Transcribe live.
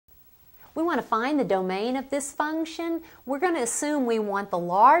We want to find the domain of this function. We're going to assume we want the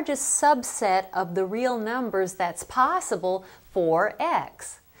largest subset of the real numbers that's possible for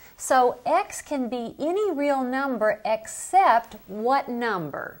x. So x can be any real number except what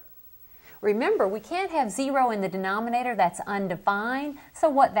number? Remember, we can't have 0 in the denominator, that's undefined. So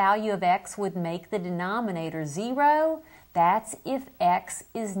what value of x would make the denominator 0? That's if x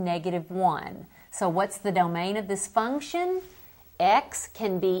is -1. So what's the domain of this function? X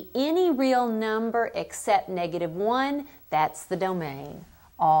can be any real number except -1. That's the domain.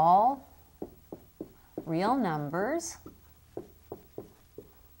 All real numbers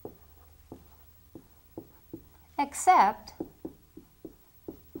except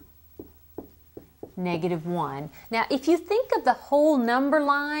 -1. Now, if you think of the whole number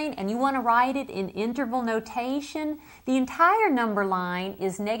line and you want to write it in interval notation, the entire number line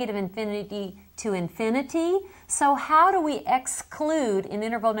is -infinity to infinity. So how do we exclude in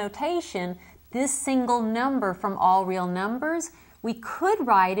interval notation this single number from all real numbers? We could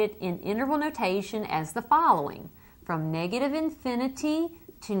write it in interval notation as the following: from -infinity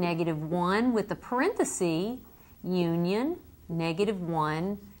to -1 with the parenthesis, union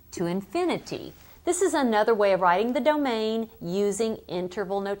 -1 to infinity. This is another way of writing the domain using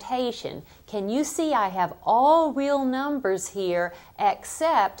interval notation. Can you see I have all real numbers here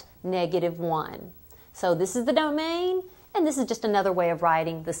except -1? So this is the domain, and this is just another way of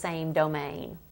writing the same domain.